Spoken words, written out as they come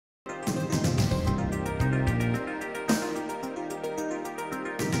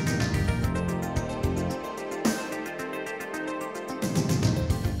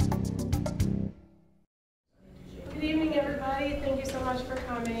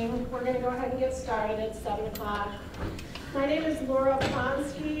evening. We're going to go ahead and get started at 7 o'clock. My name is Laura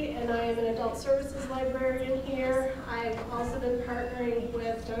Ponsky, and I am an adult services librarian here. I've also been partnering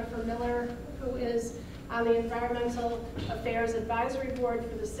with Jennifer Miller, who is on the Environmental Affairs Advisory Board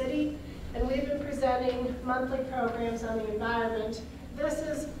for the city, and we've been presenting monthly programs on the environment.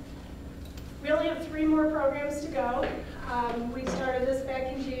 We only have 3 more programs to go. We started this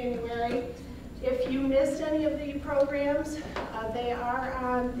back in January. If you missed any of the programs, they are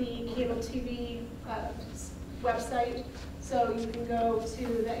on the cable TV website. So you can go to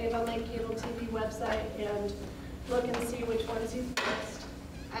the Avon Lake Cable TV website and look and see which ones you've missed.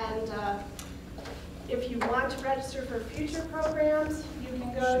 And if you want to register for future programs, you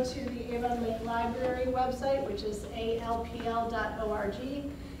can go to the Avon Lake Library website, which is alpl.org.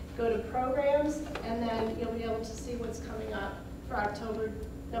 Go to programs, and then you'll be able to see what's coming up for October,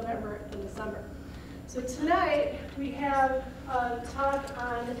 November, and December. So tonight we have a talk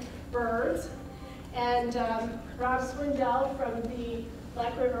on birds, and Rob Swindell from the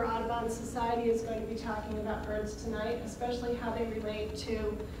Black River Audubon Society is going to be talking about birds tonight, especially how they relate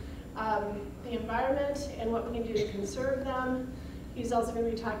to the environment and what we can do to conserve them. He's also going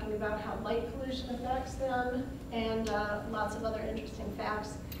to be talking about how light pollution affects them and lots of other interesting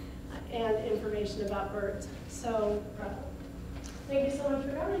facts and information about birds. So, thank you so much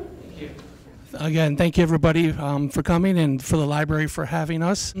for coming. Thank you. Again, thank you everybody for coming and for the library for having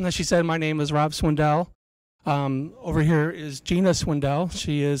us. As she said, my name is Rob Swindell. Over here is Gina Swindell.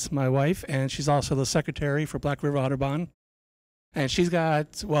 She is my wife, and she's also the secretary for Black River Audubon. And she's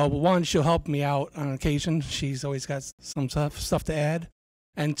got, well, one, she'll help me out on occasion. She's always got some stuff to add.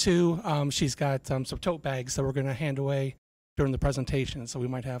 And 2, she's got some tote bags that we're going to hand away during the presentation. So we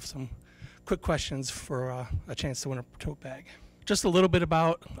might have some quick questions for a chance to win a tote bag. Just a little bit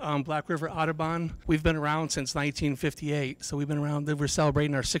about Black River Audubon. We've been around since 1958, so we've been around. We're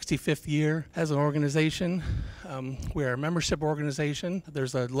celebrating our 65th year as an organization. We're a membership organization.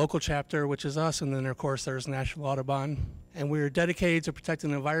 There's a local chapter, which is us, and then of course there's National Audubon. And we're dedicated to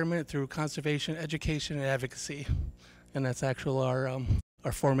protecting the environment through conservation, education, and advocacy. And that's actually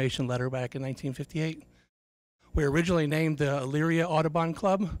our formation letter back in 1958. We were originally named the Elyria Audubon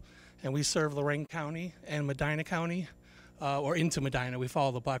Club, and we serve Lorain County and Medina County. Or into Medina. We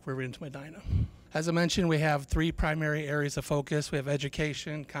follow the Black River into Medina. As I mentioned, we have 3 primary areas of focus. We have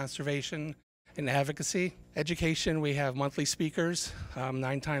education, conservation, and advocacy. Education, we have monthly speakers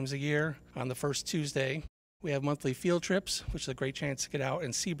 9 times a year on the first Tuesday. We have monthly field trips, which is a great chance to get out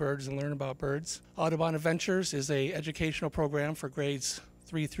and see birds and learn about birds. Audubon Adventures is an educational program for grades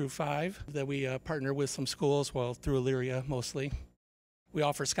 3 through 5 that we partner with some schools, well, through Elyria mostly. We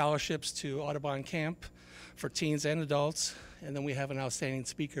offer scholarships to Audubon Camp for teens and adults, and then we have an outstanding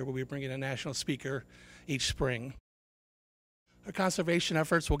speaker where we bring in a national speaker each spring. Our conservation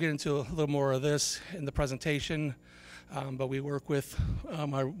efforts, we'll get into a little more of this in the presentation, but we work with,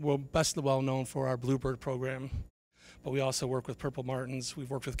 we're best well known for our bluebird program, but we also work with purple martins.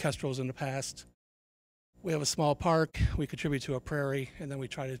 We've worked with kestrels in the past. We have a small park, we contribute to a prairie, and then we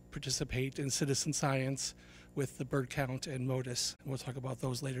try to participate in citizen science with the bird count and MODIS, and we'll talk about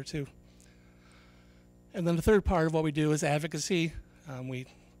those later too. And then the third part of what we do is advocacy. We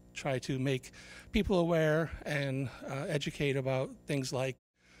try to make people aware and educate about things like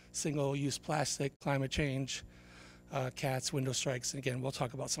single-use plastic, climate change, cats, window strikes, and again, we'll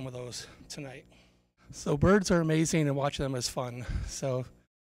talk about some of those tonight. So birds are amazing and watching them is fun. So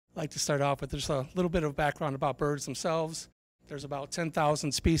I'd like to start off with just a little bit of background about birds themselves. There's about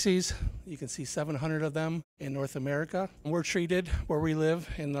 10,000 species. You can see 700 of them in North America. We're treated where we live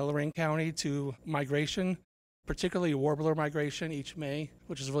in the Lorain County to migration, particularly warbler migration each May,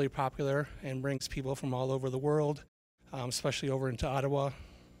 which is really popular and brings people from all over the world, especially over into Ottawa.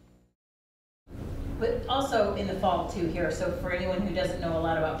 But also in the fall too here, so for anyone who doesn't know a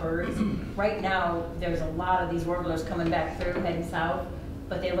lot about birds, right now there's a lot of these warblers coming back through heading south,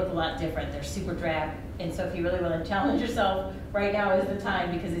 but they look a lot different. They're super drab. And so if you really want to challenge yourself, right now is the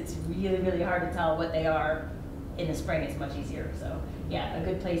time because it's really, really hard to tell what they are. In the spring, it's much easier. So yeah, a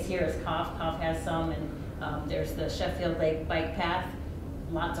good place here is Cough. Cough has some, and there's the Sheffield Lake Bike Path.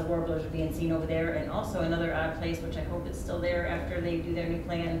 Lots of warblers are being seen over there. And also another odd place, which I hope is still there after they do their new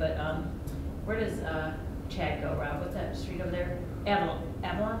plan, but where does Chad go, Rob? What's that street over there? Avalon?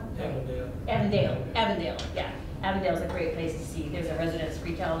 Avondale, yeah. Avondale's a great place to see. There's a residence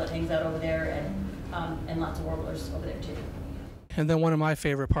retail that hangs out over there, and lots of warblers over there too. And then one of my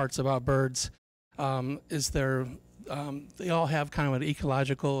favorite parts about birds is they all have kind of an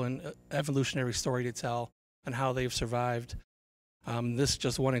ecological and evolutionary story to tell on how they've survived. This is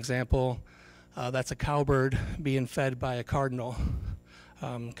just one example. That's a cowbird being fed by a cardinal.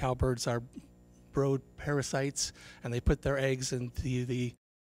 Cowbirds are brood parasites, and they put their eggs into the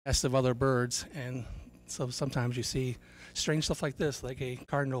nest of other birds, and so sometimes you see strange stuff like this, like a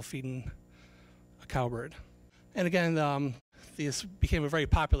cardinal feeding a cowbird. And again, this became a very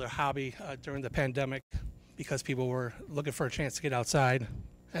popular hobby during the pandemic because people were looking for a chance to get outside.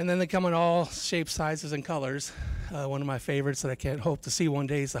 And then they come in all shapes, sizes, and colors. One of my favorites that I can't hope to see one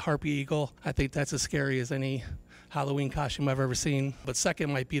day is the harpy eagle. I think that's as scary as any Halloween costume I've ever seen. But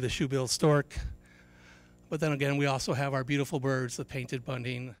second might be the shoe-billed stork. But then again, we also have our beautiful birds, the painted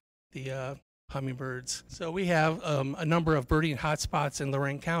bunting, the hummingbirds. So we have a number of birding hotspots in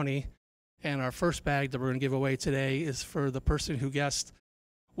Lorain County, and our first bag that we're going to give away today is for the person who guessed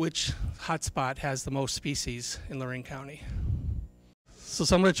which hotspot has the most species in Lorain County. So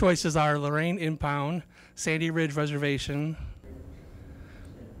some of the choices are Lorain Impound, Sandy Ridge Reservation.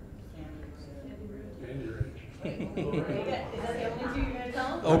 Is that the only two you're going to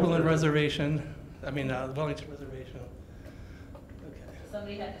tell? Oberlin Reservation. Wellington Reservation. Okay.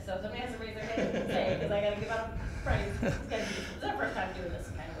 Somebody has to raise their hand and say, because I got to give out a prize. This is our first time doing this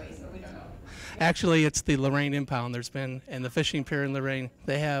kind of way, so we don't know. Actually, it's the Lorain Impound. There's been, and the fishing pier in Lorain,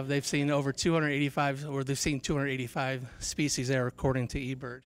 they've seen over 285, or they've seen 285 species there, according to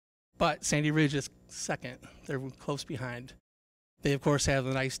eBird. But Sandy Ridge is second. They're close behind. They, of course, have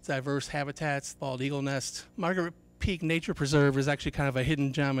the nice, diverse habitats, bald eagle nest. Margaret Peak Nature Preserve is actually kind of a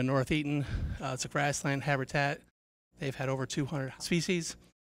hidden gem in North Eaton. It's a grassland habitat. They've had over 200 species.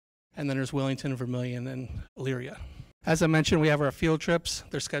 And then there's Wellington, Vermilion, and Illyria. As I mentioned, we have our field trips.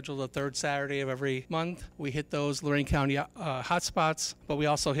 They're scheduled the third Saturday of every month. We hit those Lorain County hotspots, but we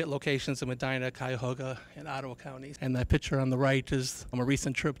also hit locations in Medina, Cuyahoga, and Ottawa counties. And that picture on the right is a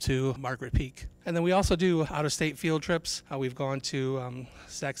recent trip to Margaret Peak. And then we also do out-of-state field trips. We've gone to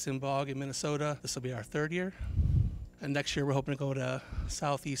Saxon Bog in Minnesota. This will be our third year. And next year we're hoping to go to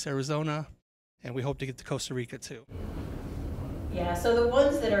southeast Arizona, and we hope to get to Costa Rica too. Yeah, so the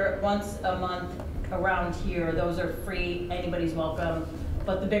ones that are once a month around here, those are free, anybody's welcome.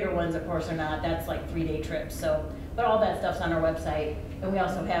 But the bigger ones, of course, are not. That's like 3-day trips. So, but all that stuff's on our website. And we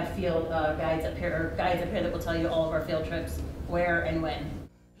also have field guides up here that will tell you all of our field trips, where and when.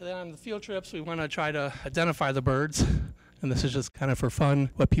 And then on the field trips, we want to try to identify the birds. And this is just kind of for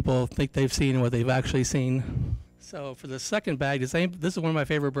fun, what people think they've seen and what they've actually seen. So for the second bag, this is one of my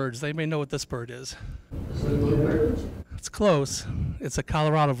favorite birds. Does anybody know what this bird is? Is it a bluebird? It's close. It's a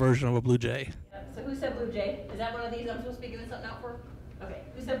Colorado version of a blue jay. So who said blue jay? Is that one of these I'm supposed to be giving something out for? Okay.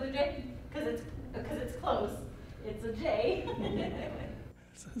 Who said blue jay? Because it's close. It's a jay.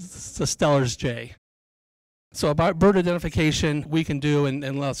 It's a Steller's jay. So about bird identification, we can do,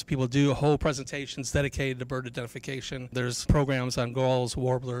 and lots of people do, whole presentations dedicated to bird identification. There's programs on gulls,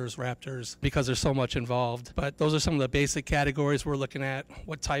 warblers, raptors, because there's so much involved. But those are some of the basic categories we're looking at.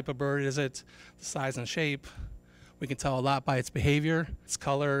 What type of bird is it? The size and shape. We can tell a lot by its behavior, its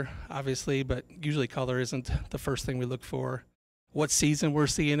color, obviously, but usually color isn't the first thing we look for. What season we're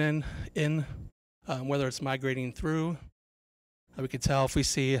seeing in whether it's migrating through. We can tell if we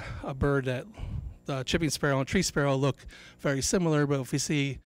see a bird that the chipping sparrow and tree sparrow look very similar, but if we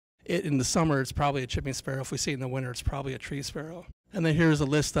see it in the summer, it's probably a chipping sparrow. If we see it in the winter, it's probably a tree sparrow. And then here's a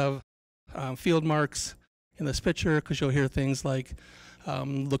list of field marks in this picture, because you'll hear things like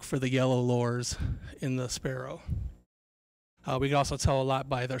look for the yellow lores in the sparrow. We can also tell a lot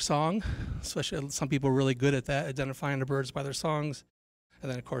by their song, especially some people are really good at that, identifying the birds by their songs. And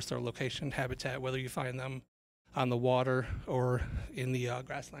then, of course, their location, habitat, whether you find them on the water or in the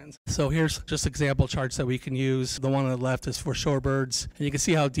grasslands. So here's just example charts that we can use. The one on the left is for shorebirds, and you can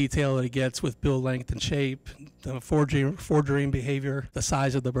see how detailed it gets with bill length and shape, the foraging behavior, the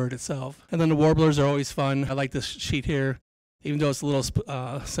size of the bird itself. And then the warblers are always fun. I like this sheet here. Even though it's a little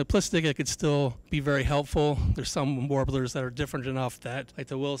simplistic, it could still be very helpful. There's some warblers that are different enough that, like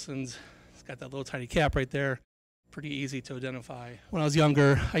the Wilson's, it's got that little tiny cap right there. Pretty easy to identify. When I was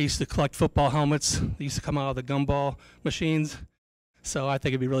younger, I used to collect football helmets. They used to come out of the gumball machines. So I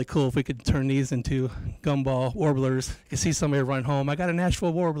think it'd be really cool if we could turn these into gumball warblers. You can see somebody run home, I got a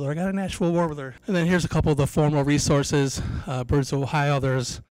Nashville warbler, I got a Nashville warbler. And then here's a couple of the formal resources. Birds of Ohio,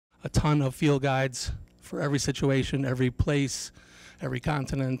 there's a ton of field guides for every situation, every place, every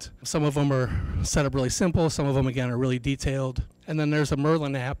continent. Some of them are set up really simple. Some of them, again, are really detailed. And then there's a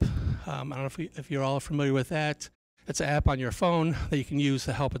Merlin app. I don't know if you're all familiar with that. It's an app on your phone that you can use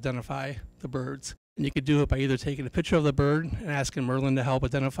to help identify the birds. And you could do it by either taking a picture of the bird and asking Merlin to help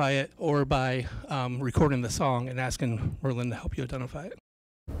identify it, or by recording the song and asking Merlin to help you identify it.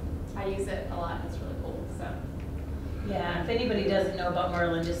 I use it a lot. It's really cool. So. Yeah, if anybody doesn't know about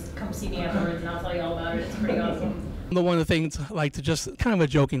Merlin, just come see me afterwards and I'll tell you all about it. It's pretty awesome. One of the things I like to just kind of a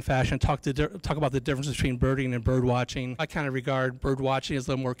joking fashion talk about the difference between birding and bird watching. I kind of regard bird watching as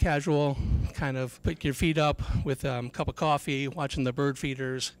a little more casual, kind of put your feet up with a cup of coffee, watching the bird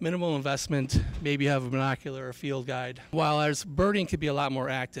feeders, minimal investment, maybe you have a binocular or field guide. While as birding could be a lot more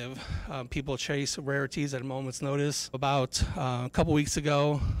active, people chase rarities at a moment's notice. About a couple weeks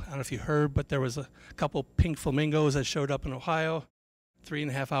ago, I don't know if you heard, but there was a couple pink flamingos that showed up in Ohio,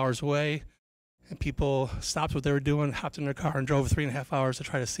 3.5 hours away. And people stopped what they were doing, hopped in their car, and drove 3.5 hours to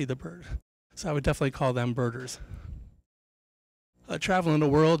try to see the bird. So I would definitely call them birders. Traveling the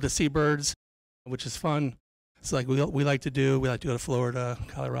world to see birds, which is fun. It's like we like to do. We like to go to Florida,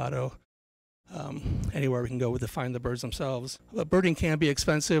 Colorado, anywhere we can go to find the birds themselves. But birding can be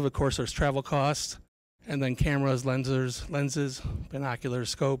expensive. Of course, there's travel costs, and then cameras, lenses, binoculars,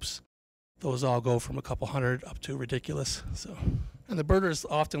 scopes. Those all go from a couple hundred up to ridiculous. And the birders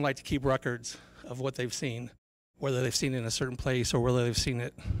often like to keep records of what they've seen, whether they've seen it in a certain place or whether they've seen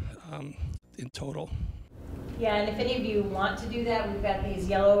it in total. Yeah, and if any of you want to do that, we've got these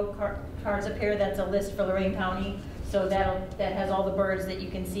yellow cards up here. That's a list for Lorain County. So that has all the birds that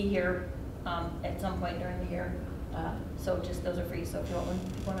you can see here at some point during the year. So just those are free. So if you want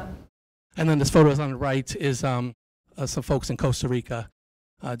one up. And then this photos on the right is some folks in Costa Rica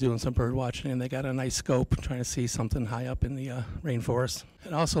doing some bird watching, and they got a nice scope trying to see something high up in the rainforest.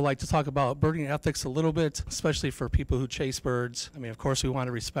 I'd also like to talk about birding ethics a little bit, especially for people who chase birds. I mean, of course, we want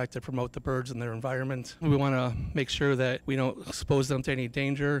to respect and promote the birds and their environment. We want to make sure that we don't expose them to any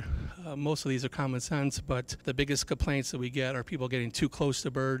danger. Most of these are common sense, but the biggest complaints that we get are people getting too close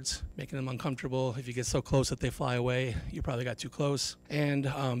to birds, making them uncomfortable. If you get so close that they fly away, you probably got too close.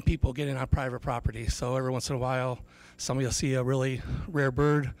 And people getting on private property. So every once in a while, somebody will see a really rare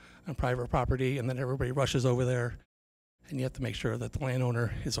bird on private property, and then everybody rushes over there, and you have to make sure that the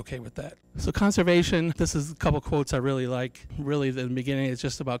landowner is okay with that. So conservation, this is a couple quotes I really like. Really, in the beginning, it's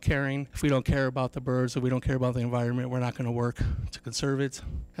just about caring. If we don't care about the birds, if we don't care about the environment, we're not going to work to conserve it.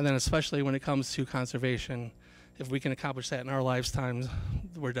 And then especially when it comes to conservation, if we can accomplish that in our lifetimes,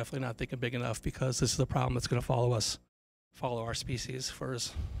 we're definitely not thinking big enough, because this is a problem that's going to follow our species for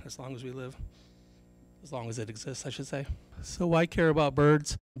as long as we live. As long as it exists, I should say. So why care about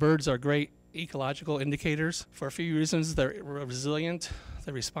birds? Birds are great ecological indicators. For a few reasons, they're resilient,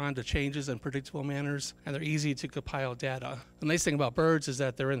 they respond to changes in predictable manners, and they're easy to compile data. The nice thing about birds is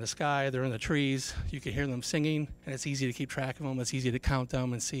that they're in the sky, they're in the trees, you can hear them singing, and it's easy to keep track of them, it's easy to count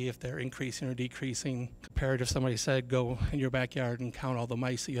them and see if they're increasing or decreasing. Compared to if somebody said, go in your backyard and count all the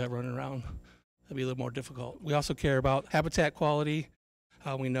mice that you have running around. That'd be a little more difficult. We also care about habitat quality.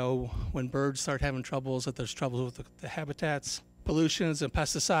 We know when birds start having troubles, that there's troubles with the habitats, pollutions and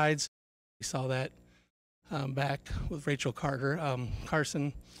pesticides. We saw that back with Rachel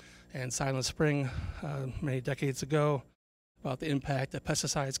Carson and Silent Spring many decades ago, about the impact that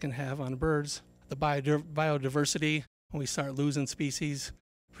pesticides can have on birds. The biodiversity, when we start losing species,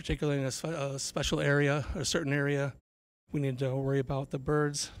 particularly in a special area or a certain area, we need to worry about the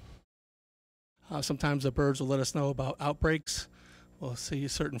birds. Sometimes the birds will let us know about outbreaks. We'll see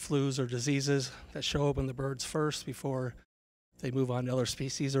certain flus or diseases that show up in the birds first before they move on to other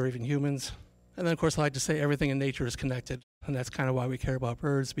species or even humans. And then, of course, I like to say everything in nature is connected. And that's kind of why we care about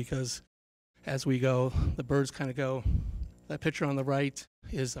birds, because as we go, the birds kind of go. That picture on the right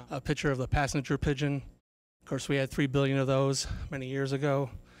is a picture of the passenger pigeon. Of course, we had 3 billion of those many years ago,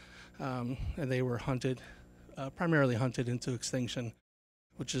 and they were primarily hunted into extinction,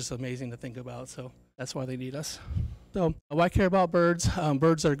 which is amazing to think about. So that's why they need us. So why care about birds?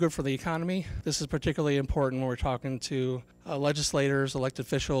 Birds are good for the economy. This is particularly important when we're talking to legislators, elected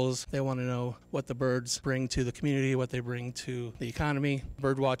officials. They want to know what the birds bring to the community, what they bring to the economy.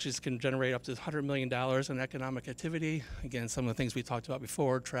 Bird watches can generate up to $100 million in economic activity. Again, some of the things we talked about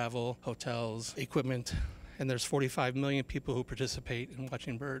before, travel, hotels, equipment, and there's 45 million people who participate in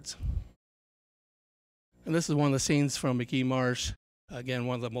watching birds. And this is one of the scenes from McGee Marsh. Again,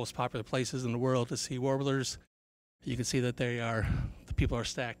 one of the most popular places in the world to see warblers. You can see that the people are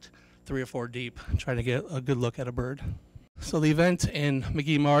stacked 3 or 4 deep, trying to get a good look at a bird. So the event in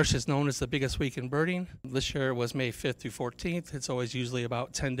McGee Marsh is known as the biggest week in birding. This year it was May 5th through 14th. It's always usually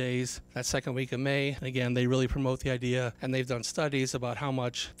about 10 days, that second week of May. And again, they really promote the idea, and they've done studies about how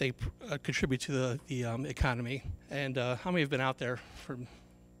much they contribute to the economy. And how many have been out there for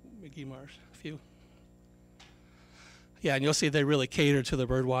McGee Marsh? A few? Yeah, and you'll see they really cater to the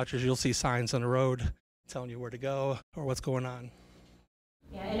bird watchers. You'll see signs on the road telling you where to go or what's going on.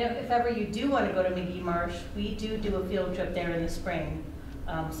 Yeah, and if ever you do want to go to McGee Marsh, we do a field trip there in the spring.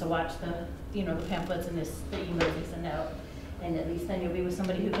 So watch the pamphlets and the emails we send out, and at least then you'll be with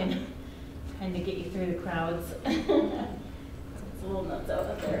somebody who can trying to get you through the crowds. It's a little nuts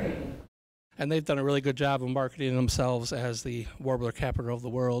out there. And they've done a really good job of marketing themselves as the warbler capital of the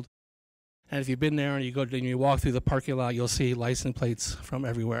world. And if you've been there and you walk through the parking lot, you'll see license plates from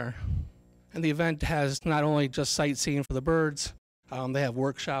everywhere. And the event has not only just sightseeing for the birds, they have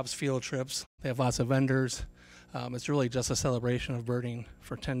workshops, field trips, they have lots of vendors. It's really just a celebration of birding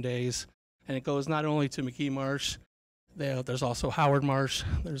for 10 days. And it goes not only to McKee Marsh, there's also Howard Marsh,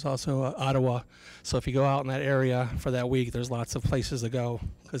 there's also Ottawa. So if you go out in that area for that week, there's lots of places to go,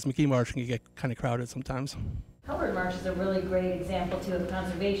 because McKee Marsh can get kind of crowded sometimes. Howard Marsh is a really great example too of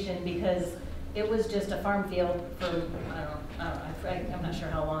conservation, because it was just a farm field for, I'm not sure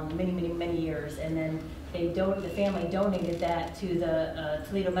how long, many years. And then the family donated that to the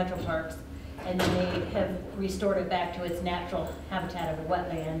Toledo Metro Parks, and then they have restored it back to its natural habitat of a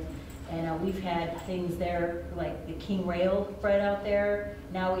wetland. And we've had things there like the king rail bred out there.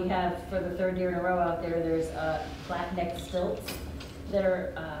 Now we have, for the 3rd year in a row out there, there's black-necked stilts that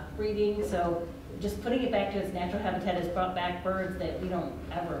are breeding. So just putting it back to its natural habitat has brought back birds that we don't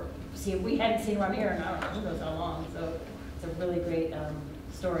ever see. We hadn't seen around here in I don't know who knows how long. So it's a really great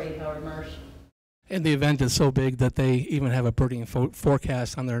story of Howard Marsh. And the event is so big that they even have a birding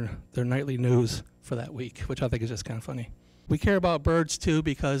forecast on their nightly news for that week, which I think is just kind of funny. We care about birds too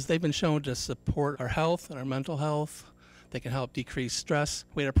because they've been shown to support our health and our mental health. They can help decrease stress.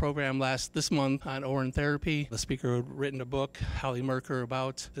 We had a program this month on orange therapy. The speaker had written a book, Holly Merker,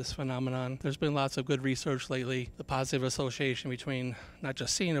 about this phenomenon. There's been lots of good research lately, the positive association between not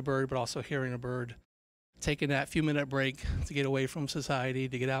just seeing a bird, but also hearing a bird. Taking that few-minute break to get away from society,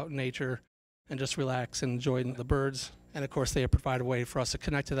 to get out in nature, and just relax and enjoy the birds. And of course, they provide a way for us to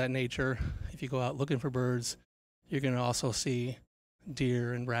connect to that nature. If you go out looking for birds, you're going to also see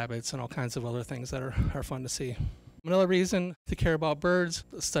deer and rabbits and all kinds of other things that are fun to see. Another reason to care about birds,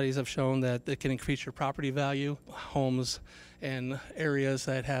 studies have shown that it can increase your property value. Homes and areas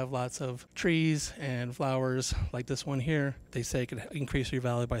that have lots of trees and flowers, like this one here, they say it can increase your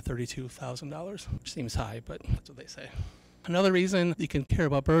value by $32,000, which seems high, but that's what they say. Another reason you can care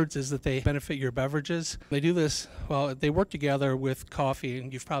about birds is that they benefit your beverages. They do this, they work together with coffee,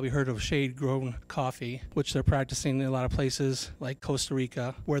 and you've probably heard of shade-grown coffee, which they're practicing in a lot of places like Costa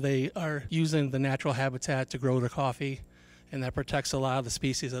Rica, where they are using the natural habitat to grow their coffee, and that protects a lot of the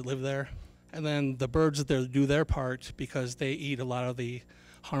species that live there. And then the birds do their part because they eat a lot of the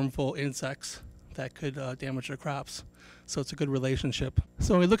harmful insects that could damage their crops. So it's a good relationship.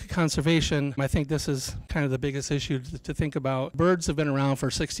 So when we look at conservation, I think this is kind of the biggest issue to think about. Birds have been around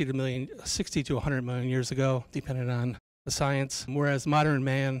for 60 to 100 million years ago, depending on the science, whereas modern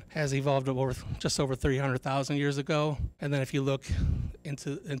man has evolved just over 300,000 years ago. And then if you look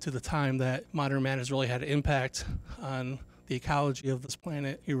into the time that modern man has really had an impact on the ecology of this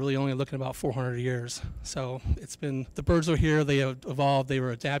planet, you're really only looking about 400 years. So the birds were here, they have evolved, they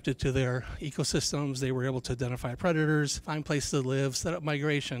were adapted to their ecosystems, they were able to identify predators, find places to live, set up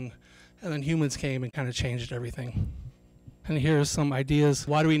migration, and then humans came and kind of changed everything. And here's some ideas.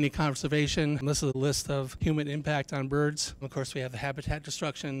 Why do we need conservation? And this is a list of human impact on birds. Of course, we have the habitat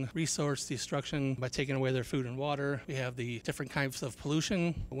destruction, resource destruction by taking away their food and water. We have the different kinds of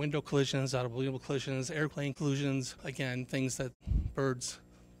pollution, window collisions, automobile collisions, airplane collisions. Again, things that birds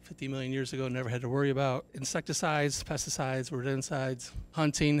 50 million years ago never had to worry about. Insecticides, pesticides, rodenticides.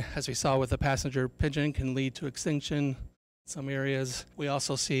 Hunting, as we saw with the passenger pigeon, can lead to extinction in some areas. We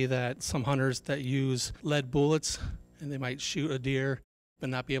also see that some hunters that use lead bullets, and they might shoot a deer but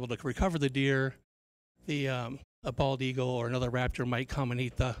not be able to recover the deer. A bald eagle or another raptor might come and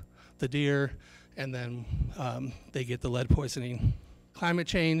eat the deer, and then they get the lead poisoning. Climate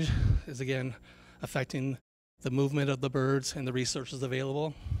change is, again, affecting the movement of the birds and the resources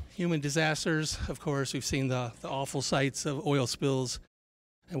available. Human disasters, of course, we've seen the awful sights of oil spills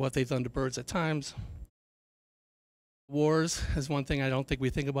and what they've done to birds at times. Wars is one thing I don't think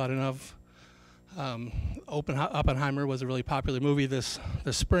we think about enough. Oppenheimer was a really popular movie this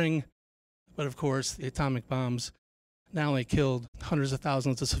spring, but of course the atomic bombs not only killed hundreds of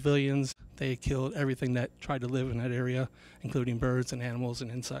thousands of civilians, they killed everything that tried to live in that area, including birds and animals and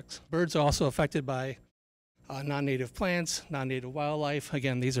insects. Birds are also affected by non-native plants, non-native wildlife.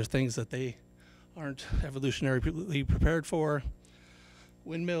 Again, these are things that they aren't evolutionarily prepared for.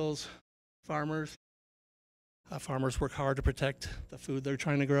 Windmills, farmers. Farmers work hard to protect the food they're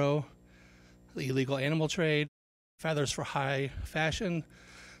trying to grow. The illegal animal trade, feathers for high fashion.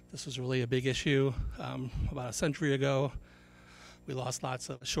 This was really a big issue about a century ago. We lost lots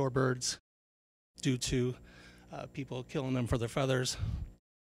of shorebirds due to people killing them for their feathers.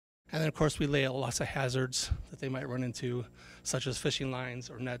 And then, of course, we lay out lots of hazards that they might run into, such as fishing lines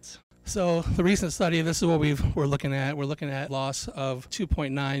or nets. So the recent study, this is what we're looking at. We're looking at loss of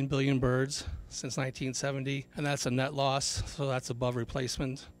 2.9 billion birds since 1970, and that's a net loss, so that's above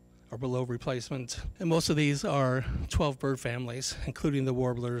replacement or below replacement. And most of these are 12 bird families, including the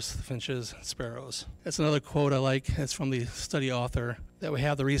warblers, the finches, and sparrows. That's another quote I like. It's from the study author, that we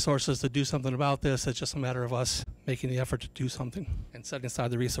have the resources to do something about this. It's just a matter of us making the effort to do something and setting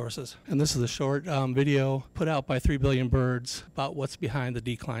aside the resources. And this is a short video put out by 3 Billion Birds about what's behind the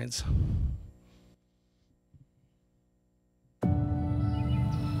declines.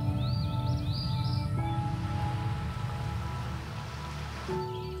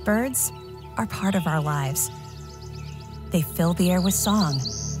 Birds are part of our lives. They fill the air with song,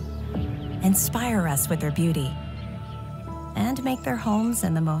 inspire us with their beauty, and make their homes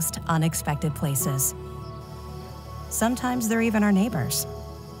in the most unexpected places. Sometimes they're even our neighbors.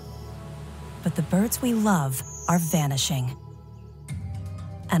 But the birds we love are vanishing.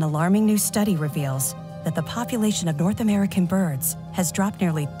 An alarming new study reveals that the population of North American birds has dropped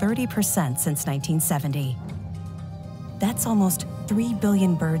nearly 30% since 1970. That's almost 3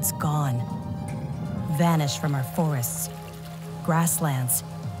 billion birds gone, vanished from our forests, grasslands,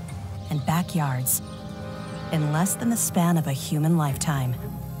 and backyards in less than the span of a human lifetime.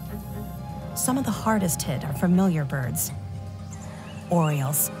 Some of the hardest hit are familiar birds: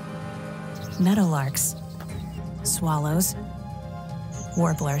 orioles, meadowlarks, swallows,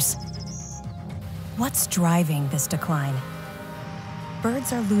 warblers. What's driving this decline?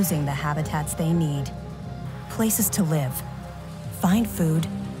 Birds are losing the habitats they need, places to live, find food,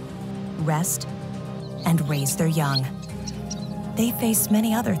 rest, and raise their young. They face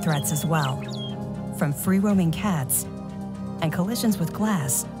many other threats as well, from free-roaming cats and collisions with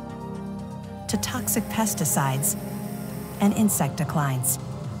glass to toxic pesticides and insect declines.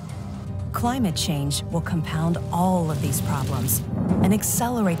 Climate change will compound all of these problems and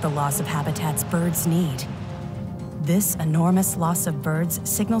accelerate the loss of habitats birds need. This enormous loss of birds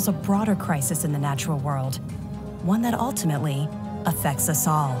signals a broader crisis in the natural world, one that ultimately affects us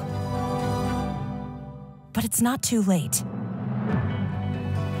all. But it's not too late.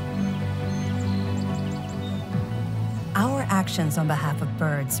 Our actions on behalf of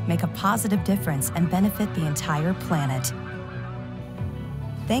birds make a positive difference and benefit the entire planet.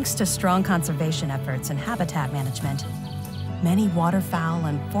 Thanks to strong conservation efforts and habitat management, many waterfowl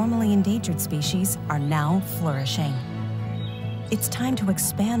and formerly endangered species are now flourishing. It's time to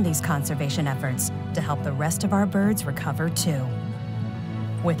expand these conservation efforts to help the rest of our birds recover too.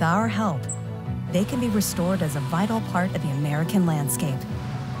 With our help, they can be restored as a vital part of the American landscape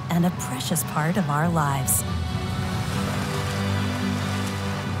and a precious part of our lives.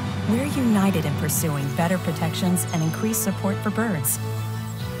 We're united in pursuing better protections and increased support for birds.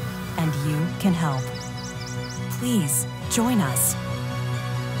 And you can help. Please join us.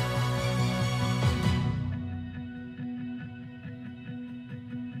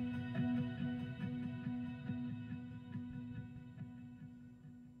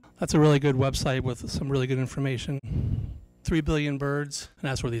 That's a really good website with some really good information. 3 billion birds, and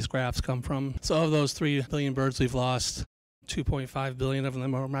that's where these graphs come from. So of those 3 billion birds we've lost, 2.5 billion of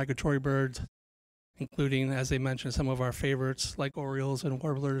them are migratory birds, including, as they mentioned, some of our favorites like orioles and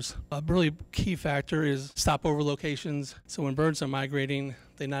warblers. A really key factor is stopover locations. So when birds are migrating,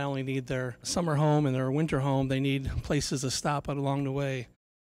 they not only need their summer home and their winter home, they need places to stop along the way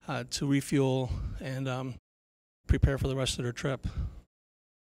to refuel and prepare for the rest of their trip.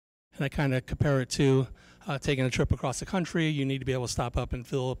 And I kind of compare it to taking a trip across the country. You need to be able to stop up and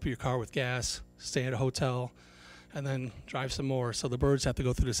fill up your car with gas, stay at a hotel, and then drive some more. So the birds have to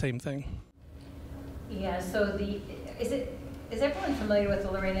go through the same thing. Yeah, so is everyone familiar with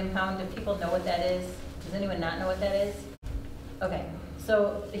the Lorain impound? Do people know what that is? Does anyone not know what that is? Okay,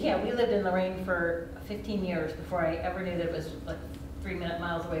 so yeah, we lived in Lorain for 15 years before I ever knew that it was like 3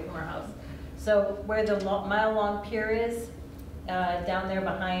 miles away from our house. So where the mile-long pier is, down there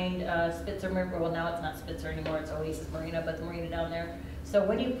behind Spitzer Marina, well now it's not Spitzer anymore, it's Oasis Marina, but the marina down there. So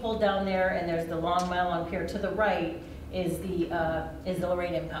when you pull down there and there's the long mile-long pier, to the right is the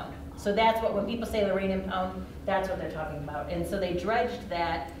Lorain impound. So that's what, when people say Lorain impound, that's what they're talking about. And so they dredged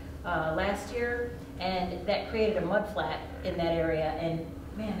that last year, and that created a mud flat in that area. And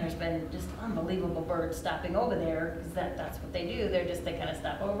man, there's been just unbelievable birds stopping over there, because that's what they do. They kind of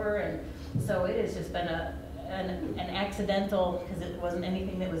stop over, and so it has just been an accidental, because it wasn't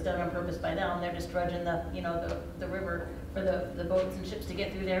anything that was done on purpose by them. They're just dredging the river for the boats and ships to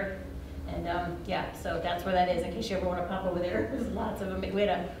get through there. And yeah, so that's where that is, in case you ever want to pop over there. There's lots of them. We had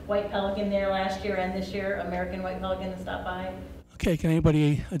a white pelican there last year and this year, American white pelican that stopped by. Okay, can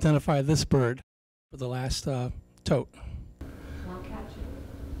anybody identify this bird for the last tote?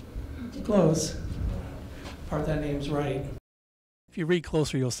 Close. Part that name's right. If you read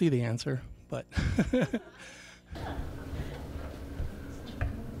closer, you'll see the answer, but.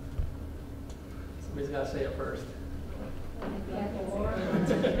 Somebody's got to say it first.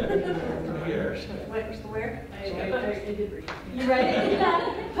 Where? I did read. You read it?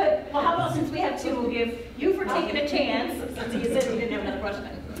 Yeah. But, well, how about since we have two, we'll give you for taking a chance, since you said you didn't have another question,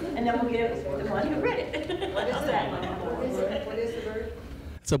 and then we'll give the one who read it. What is that? What is the bird?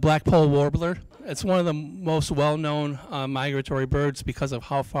 It's a black-polled warbler. It's one of the most well-known migratory birds because of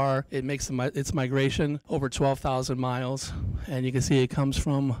how far it makes its migration, over 12,000 miles. And you can see it comes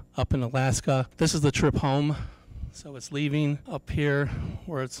from up in Alaska. This is the trip home. So it's leaving up here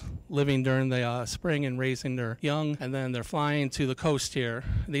where it's living during the spring and raising their young, and then they're flying to the coast here.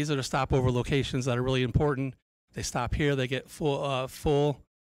 These are the stopover locations that are really important. They stop here, they get full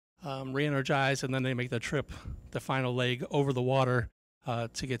re-energized, and then they make the trip, the final leg over the water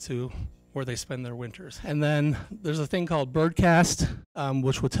to get to where they spend their winters. And then there's a thing called birdcast,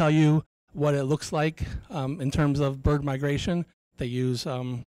 which will tell you what it looks like in terms of bird migration. They use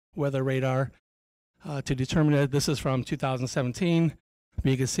weather radar to determine it. This is from 2017.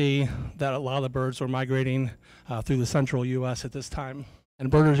 You can see that a lot of the birds were migrating through the central U.S. at this time. And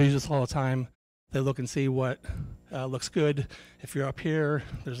birders use this all the time. They look and see what looks good. If you're up here,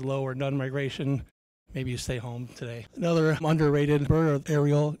 there's low or none migration. Maybe you stay home today. Another underrated bird are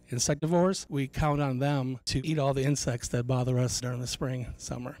aerial insectivores. We count on them to eat all the insects that bother us during the spring,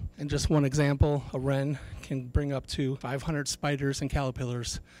 summer. And just one example, a wren can bring up to 500 spiders and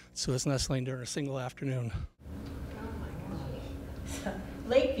caterpillars to its nestling during a single afternoon.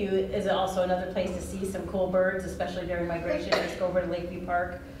 Lakeview is also another place to see some cool birds, especially during migration. Just go over to Lakeview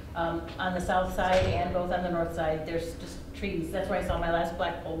Park. On the south side and both on the north side, there's just trees. That's where I saw my last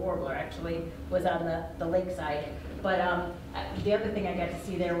black-polled warbler, actually, was on the lake side. But the other thing I got to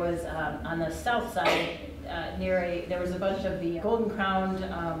see there was on the south side, there was a bunch of the golden-crowned,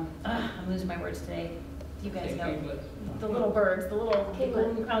 I'm losing my words today. You guys know. The little birds, the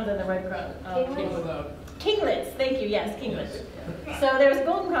golden crowns and the red crown. Kinglets, thank you, yes, kinglets. So there was a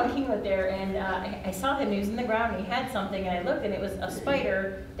golden crown kinglet there, and I saw him, he was in the ground, and he had something, and I looked, and it was a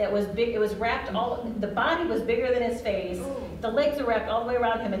spider that was big. It was wrapped the body was bigger than his face, the legs were wrapped all the way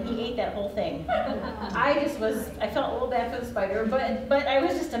around him, and he ate that whole thing. I felt a little bad for the spider, but I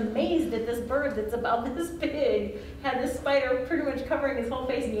was just amazed that this bird that's about this big had this spider pretty much covering his whole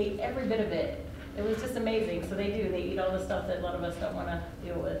face, and he ate every bit of it. It was just amazing. So they eat all the stuff that a lot of us don't want to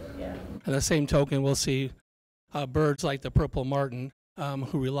deal with, yeah. On the same token, we'll see birds like the purple martin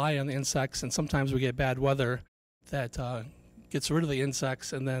who rely on the insects, and sometimes we get bad weather that gets rid of the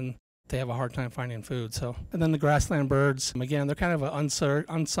insects, and then they have a hard time finding food. And then the grassland birds, again, they're kind of an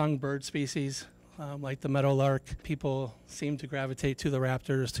unsung bird species. Like the meadowlark, people seem to gravitate to the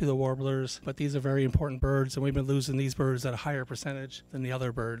raptors, to the warblers, but these are very important birds, and we've been losing these birds at a higher percentage than the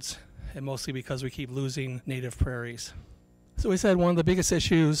other birds, and mostly because we keep losing native prairies. So we said one of the biggest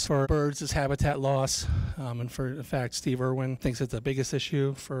issues for birds is habitat loss, and in fact, Steve Irwin thinks it's the biggest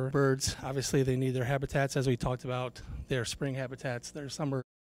issue for birds. Obviously, they need their habitats, as we talked about, their spring habitats, their summer,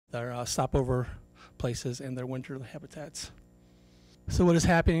 their stopover places, and their winter habitats. So what is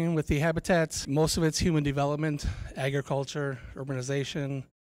happening with the habitats? Most of it's human development, agriculture, urbanization,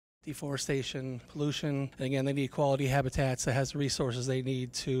 deforestation, pollution. And again, they need quality habitats that has the resources they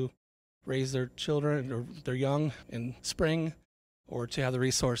need to raise their children or their young in spring, or to have the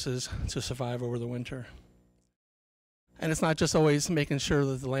resources to survive over the winter. And it's not just always making sure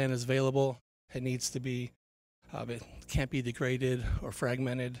that the land is available. It needs to be, it can't be degraded or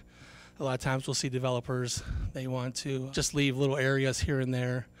fragmented. A lot of times we'll see developers, they want to just leave little areas here and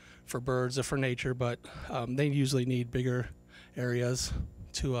there for birds or for nature, but they usually need bigger areas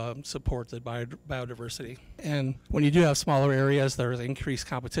to support the biodiversity. And when you do have smaller areas, there's increased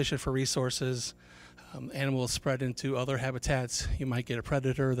competition for resources. Animals spread into other habitats. You might get a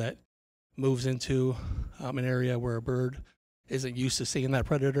predator that moves into an area where a bird isn't used to seeing that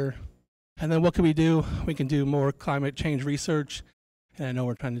predator. And then what can we do? We can do more climate change research, and I know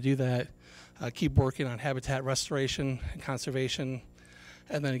we're trying to do that. Keep working on habitat restoration and conservation.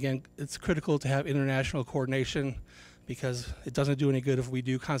 And then again, it's critical to have international coordination, because it doesn't do any good if we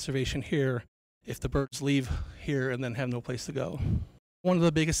do conservation here if the birds leave here and then have no place to go. One of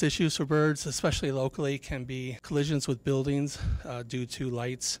the biggest issues for birds, especially locally, can be collisions with buildings due to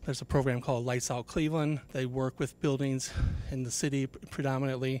lights. There's a program called Lights Out Cleveland. They work with buildings in the city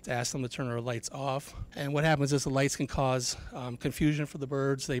predominantly to ask them to turn their lights off. And what happens is the lights can cause confusion for the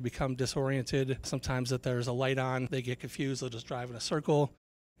birds. They become disoriented. Sometimes if there's a light on, they get confused. They'll just drive in a circle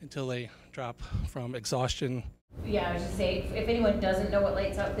until they drop from exhaustion. Yeah, I was just saying, if anyone doesn't know what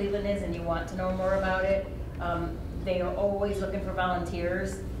Lights Out Cleveland is and you want to know more about it, they are always looking for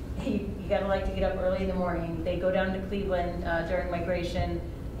volunteers. You gotta like to get up early in the morning. They go down to Cleveland during migration.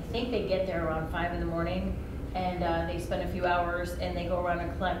 I think they get there around 5 in the morning, and they spend a few hours and they go around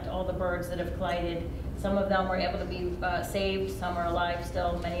and collect all the birds that have collided. Some of them were able to be saved, some are alive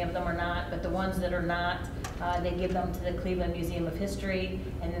still, many of them are not, but the ones that are not, they give them to the Cleveland Museum of History,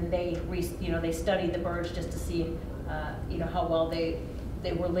 and then they study the birds just to see how well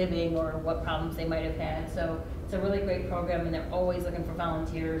they were living or what problems they might have had. So it's a really great program, and they're always looking for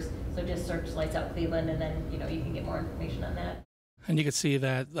volunteers. So just search Lights Out Cleveland, and then you can get more information on that. And you can see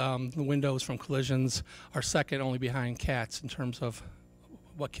that the windows from collisions are second only behind cats in terms of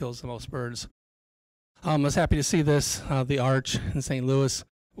what kills the most birds. I was happy to see this. The arch in St. Louis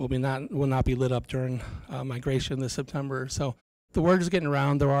will not be lit up during migration this September. So the word is getting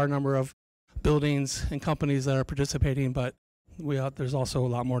around. There are a number of buildings and companies that are participating, but there's also a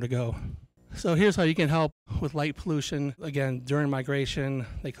lot more to go. So here's how you can help with light pollution. Again, during migration,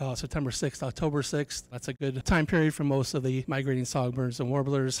 they call it September 6th, October 6th. That's a good time period for most of the migrating songbirds and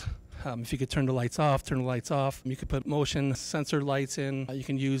warblers. If you could turn the lights off, turn the lights off. You could put motion sensor lights in. You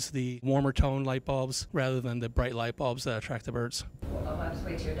can use the warmer tone light bulbs rather than the bright light bulbs that attract the birds. I'll have to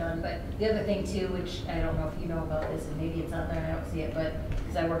wait till you're done. But the other thing too, which I don't know if you know about this, and maybe it's out there and I don't see it, but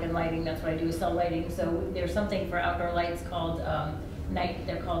because I work in lighting, that's what I do is sell lighting. So there's something for outdoor lights called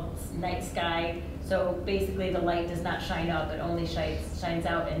they're called night sky. So basically the light does not shine up, it only shines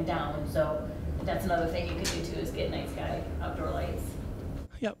out and down. So that's another thing you could do too, is get night sky outdoor lights.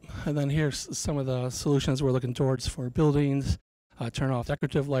 Yep, and then here's some of the solutions we're looking towards for buildings. Turn off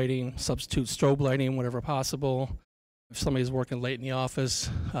decorative lighting, substitute strobe lighting whenever possible. If somebody's working late in the office,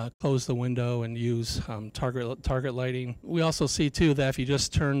 close the window and use target lighting. We also see too that if you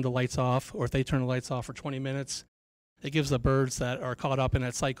just turn the lights off, or if they turn the lights off for 20 minutes, it gives the birds that are caught up in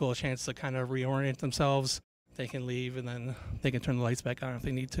that cycle a chance to kind of reorient themselves. They can leave, and then they can turn the lights back on if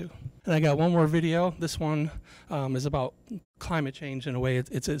they need to. And I got one more video. This one is about climate change and the way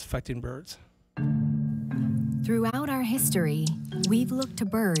it's affecting birds. Throughout our history, we've looked to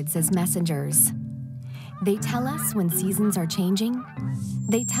birds as messengers. They tell us when seasons are changing.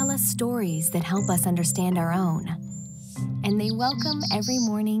 They tell us stories that help us understand our own. And they welcome every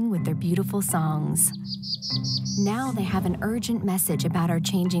morning with their beautiful songs. Now they have an urgent message about our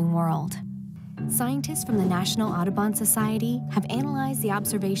changing world. Scientists from the National Audubon Society have analyzed the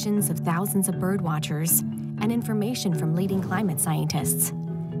observations of thousands of bird watchers and information from leading climate scientists.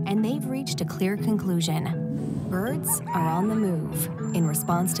 And they've reached a clear conclusion. Birds are on the move in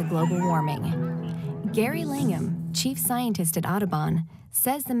response to global warming. Gary Langham, chief scientist at Audubon,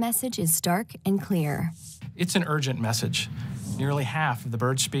 says the message is stark and clear. It's an urgent message. Nearly half of the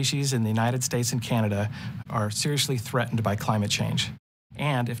bird species in the United States and Canada are seriously threatened by climate change.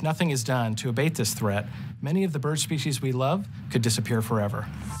 And if nothing is done to abate this threat, many of the bird species we love could disappear forever.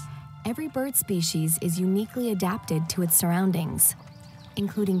 Every bird species is uniquely adapted to its surroundings,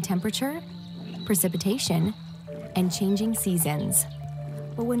 including temperature, precipitation, and changing seasons.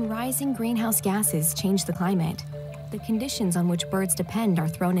 But when rising greenhouse gases change the climate, the conditions on which birds depend are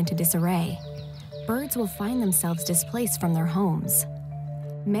thrown into disarray. Birds will find themselves displaced from their homes.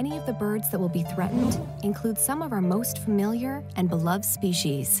 Many of the birds that will be threatened include some of our most familiar and beloved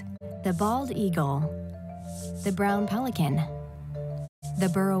species: the bald eagle, the brown pelican, the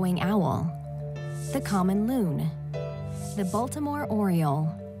burrowing owl, the common loon, the Baltimore oriole,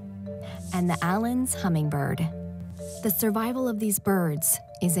 and the Allen's hummingbird. The survival of these birds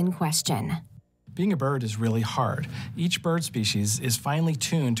is in question. Being a bird is really hard. Each bird species is finely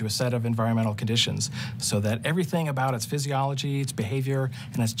tuned to a set of environmental conditions so that everything about its physiology, its behavior,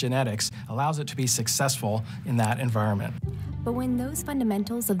 and its genetics allows it to be successful in that environment. But when those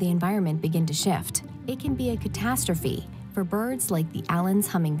fundamentals of the environment begin to shift, it can be a catastrophe for birds like the Allen's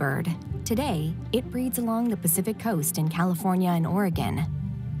hummingbird. Today, it breeds along the Pacific coast in California and Oregon.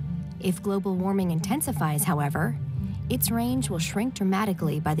 If global warming intensifies, however, its range will shrink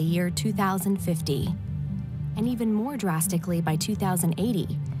dramatically by the year 2050, and even more drastically by 2080,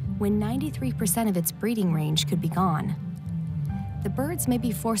 when 93% of its breeding range could be gone. The birds may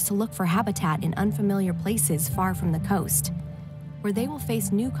be forced to look for habitat in unfamiliar places far from the coast, where they will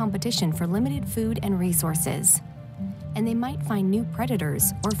face new competition for limited food and resources. And they might find new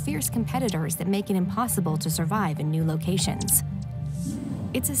predators or fierce competitors that make it impossible to survive in new locations.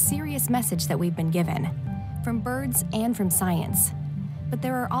 It's a serious message that we've been given, from birds and from science. But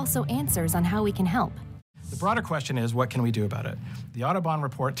there are also answers on how we can help. The broader question is, what can we do about it? The Audubon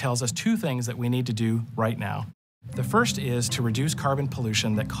report tells us two things that we need to do right now. The first is to reduce carbon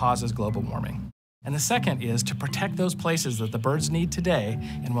pollution that causes global warming. And the second is to protect those places that the birds need today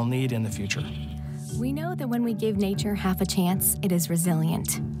and will need in the future. We know that when we give nature half a chance, it is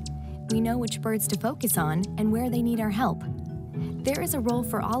resilient. We know which birds to focus on and where they need our help. There is a role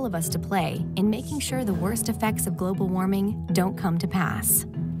for all of us to play in making sure the worst effects of global warming don't come to pass.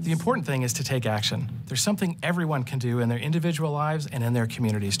 The important thing is to take action. There's something everyone can do in their individual lives and in their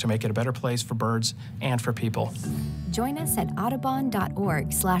communities to make it a better place for birds and for people. Join us at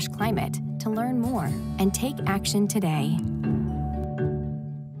audubon.org/climate to learn more and take action today.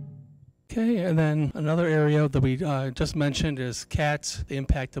 Okay, and then another area that we just mentioned is cats, the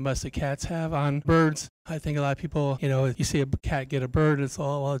impact domestic cats have on birds. I think a lot of people, you see a cat get a bird, it's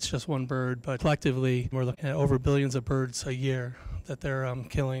all, well, it's just one bird, but collectively we're looking at over billions of birds a year that they're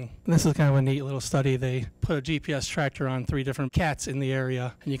killing. And this is kind of a neat little study. They put a GPS tracker on 3 different cats in the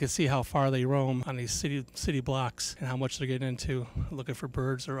area, and you can see how far they roam on these city blocks and how much they're getting into looking for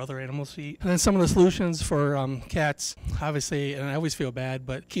birds or other animals to eat. And then some of the solutions for cats, obviously, and I always feel bad,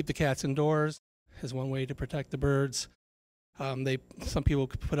 but keep the cats indoors is one way to protect the birds. Some people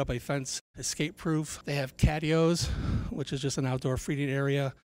could put up a fence, escape-proof. They have catios, which is just an outdoor feeding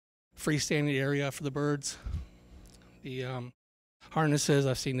area, freestanding area for the birds. The harnesses,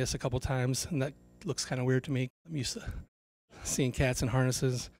 I've seen this a couple times, and that looks kind of weird to me. I'm used to seeing cats in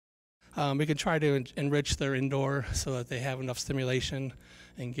harnesses. We can try to enrich their indoor so that they have enough stimulation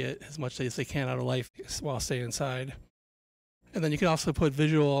and get as much as they can out of life while staying inside. And then you can also put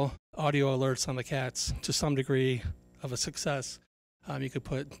visual audio alerts on the cats to some degree of a success. You could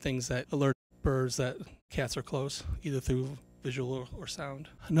put things that alert birds that cats are close, either through visual or sound.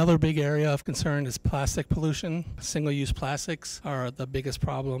 Another big area of concern is plastic pollution. Single-use plastics are the biggest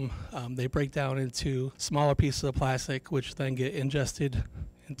problem. They break down into smaller pieces of plastic, which then get ingested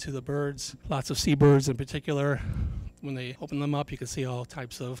into the birds. Lots of seabirds in particular, when they open them up, you can see all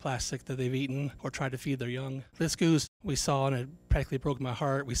types of plastic that they've eaten or tried to feed their young. This goose we saw, and it practically broke my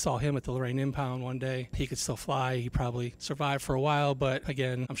heart. We saw him at the Lorain Impound one day. He could still fly. He probably survived for a while, but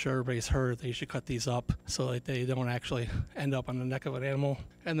again, I'm sure everybody's heard they should cut these up so that they don't actually end up on the neck of an animal.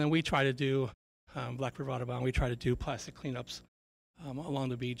 And then we try to do, Black River Audubon, we try to do plastic cleanups along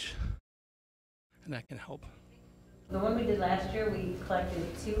the beach, and that can help. The one we did last year, we collected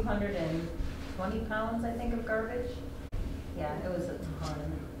 220 pounds, I think, of garbage. Yeah, it was a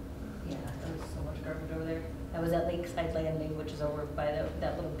ton. Yeah, there was so much garbage over there. That was at Lakeside Landing, which is over by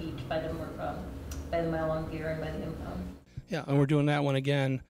that little beach by the Mile Long Pier and by the impound. Yeah, and we're doing that one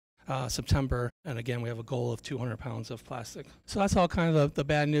again September, and again we have a goal of 200 pounds of plastic. So that's all kind of the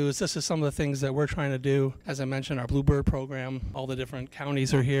bad news. This is some of the things that we're trying to do. As I mentioned, our Bluebird program, all the different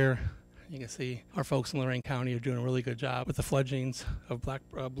counties are here. You can see our folks in Lorain County are doing a really good job with the fledglings of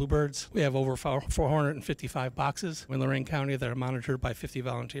bluebirds. We have over 455 boxes in Lorain County that are monitored by 50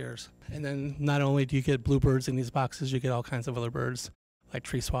 volunteers. And then not only do you get bluebirds in these boxes, you get all kinds of other birds like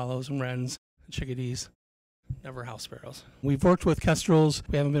tree swallows and wrens and chickadees, never house sparrows. We've worked with kestrels.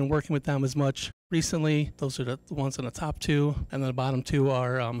 We haven't been working with them as much recently. Those are the ones in the top 2, and the bottom 2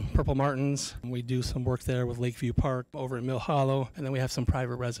 are purple martins. We do some work there with Lakeview Park over in Mill Hollow, and then we have some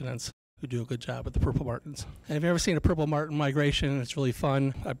private residents who do a good job with the purple martins. And if you've ever seen a purple martin migration, it's really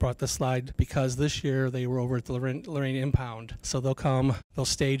fun. I brought this slide because this year they were over at the Lorain Impound. So they'll come, they'll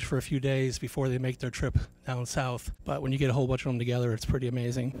stage for a few days before they make their trip down south. But when you get a whole bunch of them together, it's pretty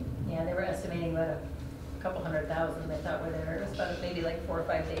amazing. Yeah, they were estimating about a couple 100,000 they thought were there. It was about maybe like 4 or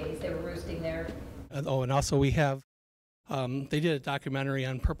 5 days. They were roosting there. And also we have, they did a documentary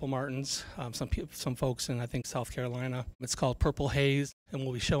on purple martins, some folks in, I think, South Carolina. It's called Purple Haze, and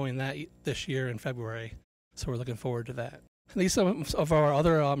we'll be showing that this year in February. So we're looking forward to that. And these are some of our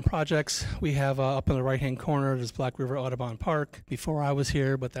other projects. We have up in the right-hand corner is Black River Audubon Park. Before I was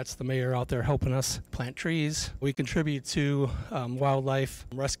here, but that's the mayor out there helping us plant trees. We contribute to wildlife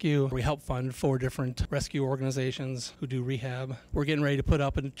rescue. We help fund 4 different rescue organizations who do rehab. We're getting ready to put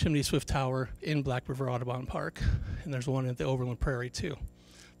up a chimney swift tower in Black River Audubon Park, and there's one at the Overland Prairie too,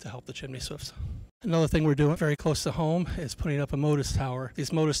 to help the chimney swifts. Another thing we're doing very close to home is putting up a Motus tower.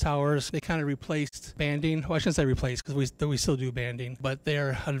 These Motus towers, they kind of replaced banding. Well, I shouldn't say replaced because we still do banding, but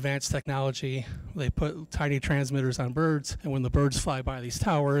they're advanced technology. They put tiny transmitters on birds, and when the birds fly by these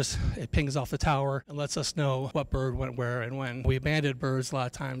towers, it pings off the tower and lets us know what bird went where and when. We abandoned birds a lot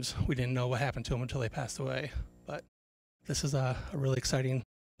of times. We didn't know what happened to them until they passed away. But this is a really exciting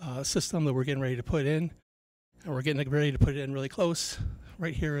system that we're getting ready to put in, and we're getting ready to put it in really close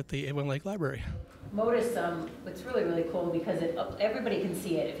right here at the Avon Lake Library. Motus, it's really, really cool because everybody can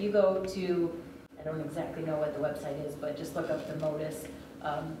see it. If you go to, I don't exactly know what the website is, but just look up the Motus.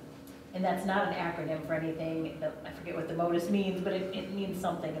 And that's not an acronym for anything, I forget what the MODIS means, but it means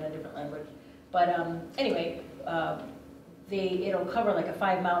something in a different language. But anyway, it'll cover like a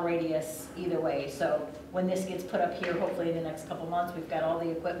 5-mile radius either way. So when this gets put up here, hopefully in the next couple months, we've got all the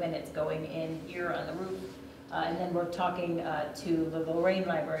equipment, it's going in here on the roof. And then we're talking to the Lorain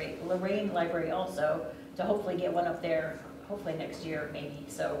Library also, to hopefully get one up there, hopefully next year maybe.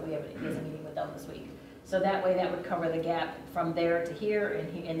 So he has a meeting with them this week. So that way that would cover the gap from there to here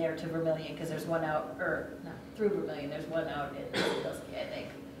and there to Vermilion, because there's one out, or not through Vermilion, there's one out in Dusky, I think.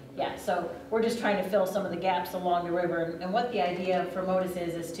 Yeah, so we're just trying to fill some of the gaps along the river. And what the idea for MODIS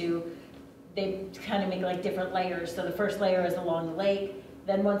is they kind of make like different layers. So the first layer is along the lake.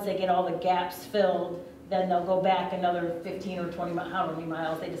 Then once they get all the gaps filled, then they'll go back another 15 or 20, however many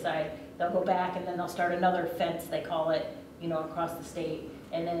miles they decide. They'll go back and then they'll start another fence, they call it, across the state.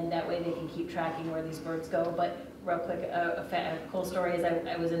 And then that way they can keep tracking where these birds go. But real quick, a cool story is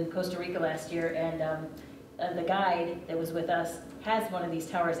I was in Costa Rica last year, and the guide that was with us has one of these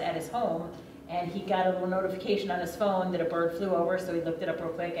towers at his home, and he got a little notification on his phone that a bird flew over, so he looked it up real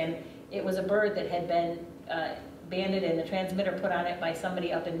quick, and it was a bird that had been banded and the transmitter put on it by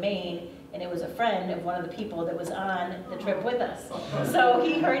somebody up in Maine, and it was a friend of one of the people that was on the trip with us. So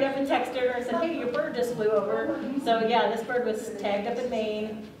he hurried up and texted her and said, hey, your bird just flew over. So yeah, this bird was tagged up in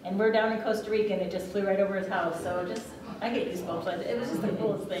Maine, and we're down in Costa Rica, and it just flew right over his house. So I get goosebumps. It was just the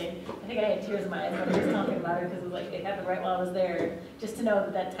coolest thing. I think I had tears in my eyes when I was talking about it, because it was like, it happened right while I was there. Just to know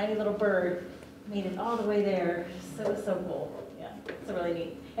that tiny little bird made it all the way there. So cool. Yeah, it's really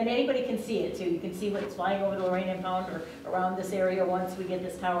neat. And anybody can see it too. You can see what's flying over the Lorain Impound or around this area. Once we get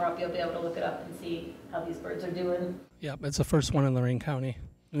this tower up, you'll be able to look it up and see how these birds are doing. Yep, it's the first one in Lorain County.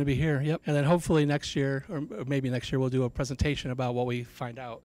 Going to be here, yep. And then hopefully next year, or maybe next year, we'll do a presentation about what we find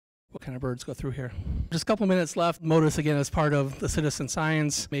out, what kind of birds go through here. Just a couple minutes left. MODIS, again, is part of the citizen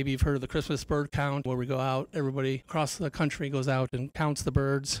science. Maybe you've heard of the Christmas bird count, where we go out, everybody across the country goes out and counts the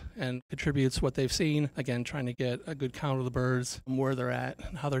birds and contributes what they've seen. Again, trying to get a good count of the birds, where they're at,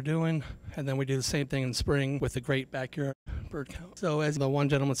 and how they're doing. And then we do the same thing in spring with the great backyard bird count. So as the one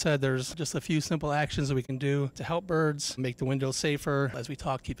gentleman said, there's just a few simple actions that we can do to help birds, make the windows safer. As we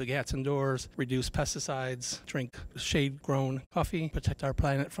talk, keep the cats indoors, reduce pesticides, drink shade-grown coffee, protect our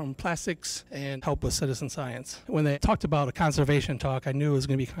planet from plastics, and help with citizen science. When they talked about a conservation talk, I knew it was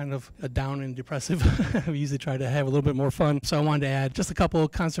going to be kind of a down and depressive. We usually try to have a little bit more fun. So I wanted to add just a couple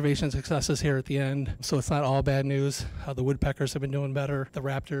of conservation successes here at the end. So it's not all bad news. The woodpeckers have been doing better. The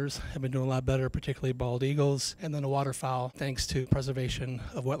raptors have been doing a lot better, particularly bald eagles. And then the waterfowl, thanks to preservation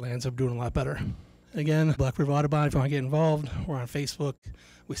of wetlands, are doing a lot better. Again, Black River Audubon, if you want to get involved, we're on Facebook.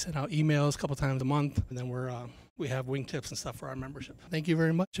 We send out emails a couple times a month, and then we have wingtips and stuff for our membership. Thank you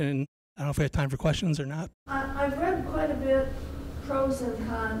very much, and I don't know if we have time for questions or not. I've read quite a bit, pros and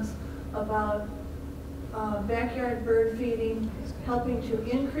cons, about backyard bird feeding helping to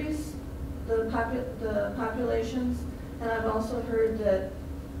increase the populations, and I've also heard that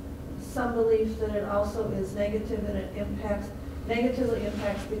some belief that it also is negative and it negatively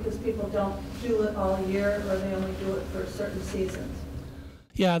impacts because people don't do it all year, or they only do it for certain seasons.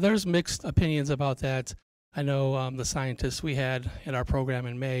 Yeah, there's mixed opinions about that. I know the scientist we had in our program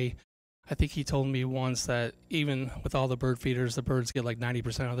in May, I think he told me once that even with all the bird feeders, the birds get like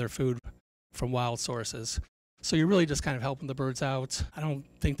 90% of their food from wild sources. So you're really just kind of helping the birds out. I don't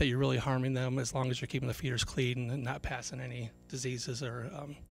think that you're really harming them as long as you're keeping the feeders clean and not passing any diseases or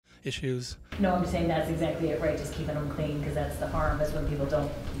issues. No, I'm saying that's exactly it, right? Just keeping them clean, because that's the harm, is when people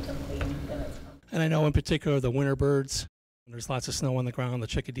don't keep them clean. Then it's harm. And I know in particular the winter birds, when there's lots of snow on the ground, the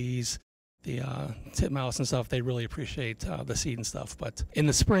chickadees, the titmouse and stuff, they really appreciate the seed and stuff. But in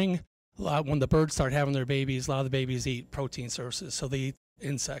the spring, when the birds start having their babies, a lot of the babies eat protein sources, so they eat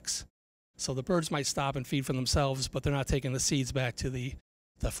insects. So the birds might stop and feed for themselves, but they're not taking the seeds back to the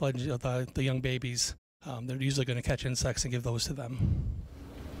young babies. They're usually going to catch insects and give those to them.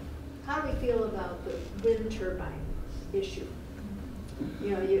 How do we feel about the wind turbine issue?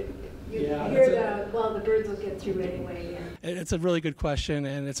 You know, you hear that, well, the birds will get through anyway. It's a really good question,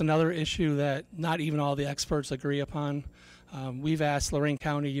 and it's another issue that not even all the experts agree upon. We've asked Lorain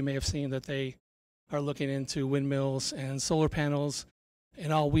County, you may have seen that they are looking into windmills and solar panels,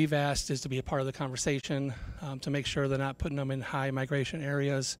 and all we've asked is to be a part of the conversation to make sure they're not putting them in high migration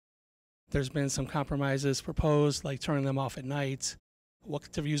areas. There's been some compromises proposed, like turning them off at night,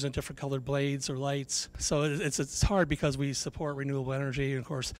 to using different colored blades or lights. So it's hard because we support renewable energy, and of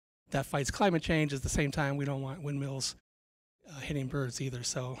course that fights climate change. At the same time, we don't want windmills hitting birds either.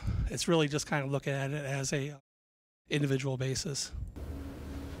 So it's really just kind of looking at it as a individual basis.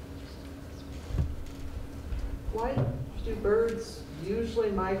 Why Do birds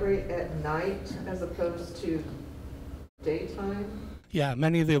usually migrate at night as opposed to daytime? Yeah,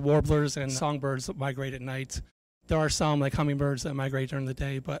 many of the warblers and songbirds migrate at night. There are some, like hummingbirds, that migrate during the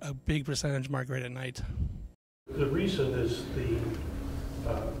day, but a big percentage migrate at night. The reason is the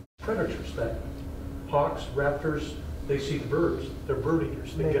predators, that hawks, raptors, they see the birds. They're bird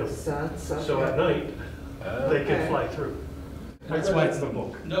eaters. They get them. Sense. Okay. So at night, they can fly through. That's why it's the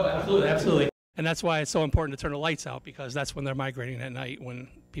book. No, absolutely, absolutely. And that's why it's so important to turn the lights out, because that's when they're migrating at night, when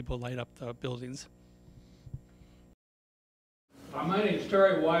people light up the buildings. My name's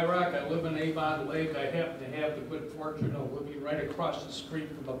Terry Wyrock. I live in Avon Lake. I happen to have the good fortune of living right across the street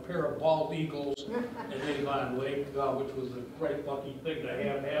from a pair of bald eagles in Avon Lake, which was a great lucky thing to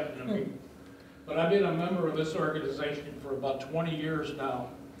have happen to me. But I've been a member of this organization for about 20 years now,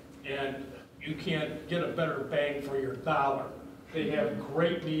 and you can't get a better bang for your dollar. They have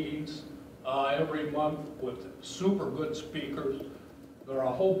great meetings every month with super good speakers. There are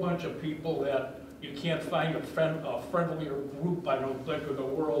a whole bunch of people that you can't find a friendlier group, I don't think, in the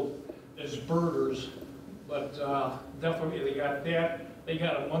world as birders. But definitely they got that. They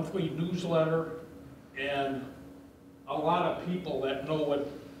got a monthly newsletter and a lot of people that know what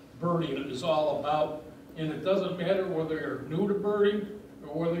birding is all about. And it doesn't matter whether you're new to birding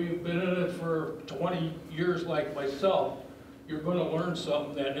or whether you've been in it for 20 years like myself, you're going to learn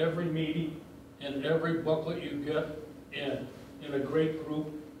something at every meeting and every booklet you get in a great group.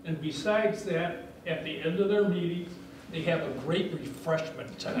 And besides that, at the end of their meetings, they have a great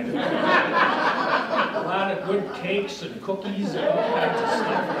refreshment time. A lot of good cakes and cookies and all kinds of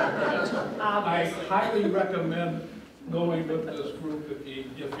stuff. I highly recommend going with this group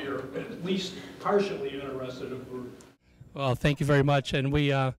if you're at least partially interested in birding. Well, thank you very much, and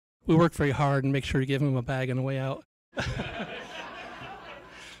we work very hard and make sure to give him a bag on the way out.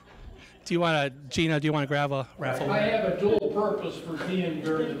 Gina, do you want to grab a raffle? I have a dual purpose for being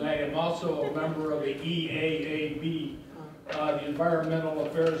here tonight. I'm also a member of the EAAB, the Environmental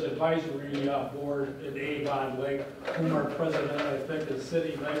Affairs Advisory Board in Avon Lake, whom our president, I think, is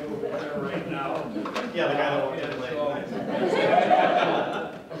sitting right over there right now. Yeah, the guy that walked in late.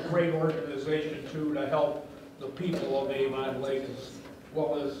 A great organization, too, to help the people of Avon Lake, as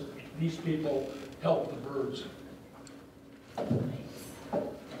well as these people help the birds.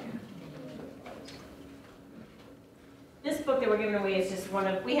 This book that we're giving away is just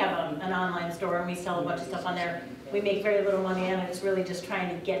we have an online store and we sell a bunch of stuff on there. We make very little money on it. It's really just trying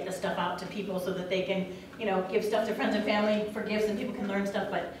to get the stuff out to people so that they can, give stuff to friends and family for gifts and people can learn stuff.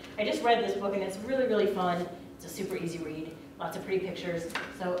 But I just read this book and it's really, really fun. It's a super easy read. Lots of pretty pictures.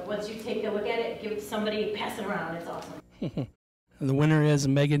 So once you take a look at it, give it to somebody, pass it around. It's awesome. And the winner is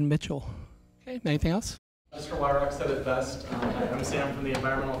Megan Mitchell. Okay, anything else? Mr. Wyrock said it best. I'm Sam from the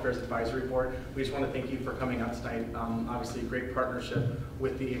Environmental Affairs Advisory Board. We just want to thank you for coming out tonight. Obviously, a great partnership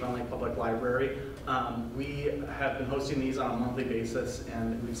with the Avon Lake Public Library. We have been hosting these on a monthly basis,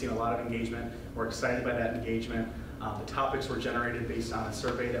 and we've seen a lot of engagement. We're excited by that engagement. The topics were generated based on a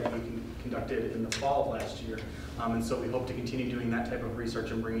survey that we conducted in the fall of last year. And so we hope to continue doing that type of research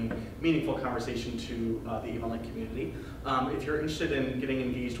and bringing meaningful conversation to the Avon Lake community. If you're interested in getting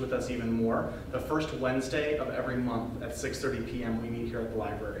engaged with us even more, the first Wednesday of every month at 6:30 p.m. we meet here at the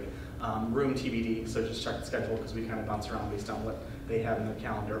library. Room TBD, so just check the schedule because we kind of bounce around based on what they have in their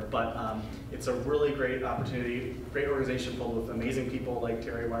calendar. But it's a really great opportunity, great organization filled with amazing people like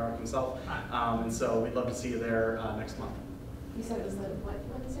Terry Wyrock himself. And so we'd love to see you there next month. You said it was what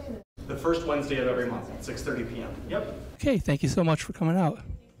Wednesday? The first Wednesday of every month at 6:30 p.m. Yep. Okay, thank you so much for coming out.